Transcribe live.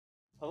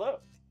Hello!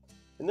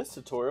 In this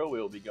tutorial we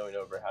will be going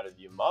over how to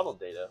view model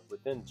data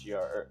within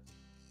GRearth.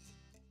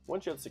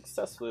 Once you have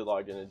successfully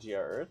logged into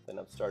GRearth and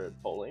have started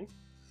polling,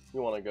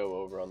 you want to go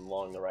over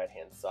along the right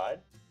hand side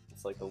and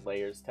select the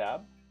Layers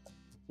tab.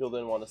 You'll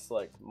then want to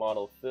select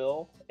Model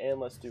Fill and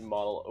let's do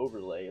Model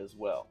Overlay as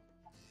well.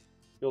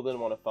 You'll then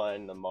want to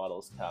find the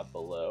Models tab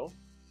below.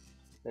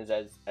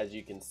 As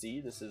you can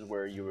see, this is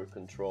where you will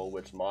control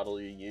which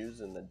model you use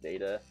and the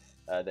data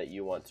that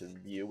you want to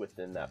view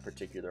within that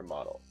particular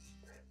model.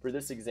 For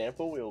this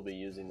example, we will be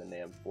using the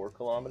NAM 4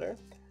 kilometer,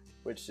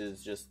 which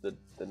is just the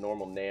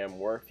normal NAM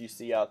WRF you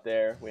see out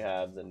there. We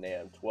have the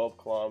NAM 12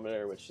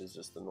 kilometer, which is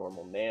just the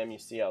normal NAM you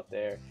see out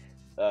there.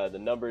 The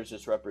numbers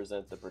just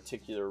represent the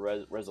particular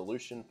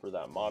resolution for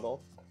that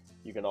model.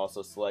 You can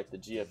also select the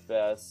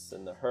GFS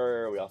and the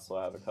HER. We also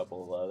have a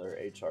couple of other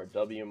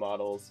HRW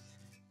models,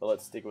 but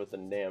let's stick with the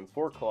NAM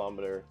 4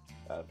 kilometer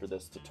for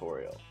this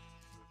tutorial.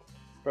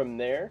 From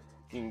there,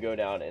 you can go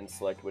down and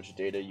select which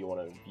data you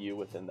want to view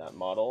within that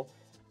model.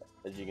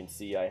 As you can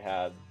see, I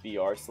have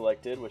BR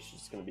selected, which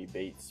is going to be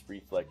base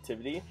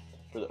reflectivity.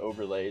 For the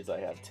overlays,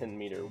 I have 10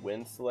 meter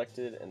wind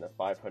selected and the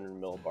 500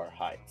 millibar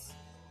heights.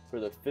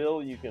 For the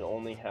fill, you can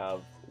only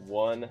have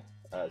one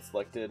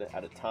selected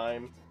at a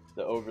time.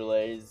 The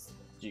overlays,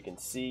 as you can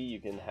see, you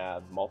can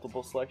have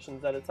multiple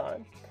selections at a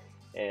time.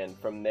 And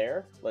from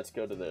there, let's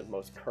go to the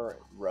most current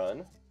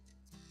run,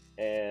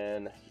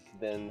 and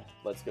then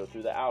let's go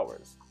through the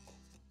hours.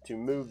 To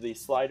move the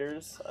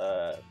sliders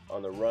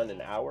on the run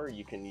and hour,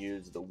 you can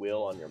use the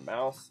wheel on your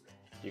mouse.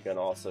 You can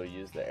also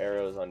use the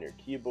arrows on your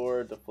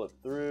keyboard to flip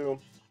through.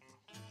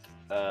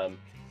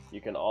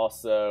 You can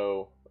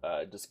also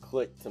just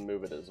click to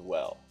move it as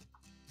well.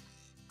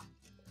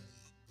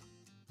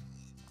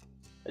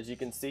 As you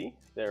can see,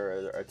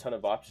 there are a ton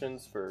of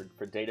options for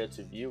data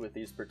to view with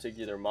these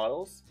particular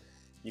models.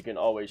 You can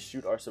always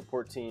shoot our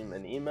support team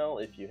an email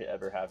if you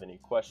ever have any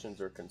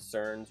questions or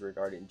concerns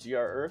regarding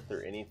GRearth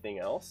or anything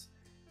else.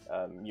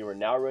 You are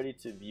now ready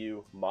to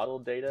view model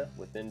data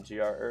within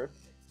GRearth.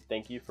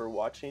 Thank you for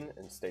watching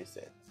and stay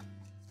safe.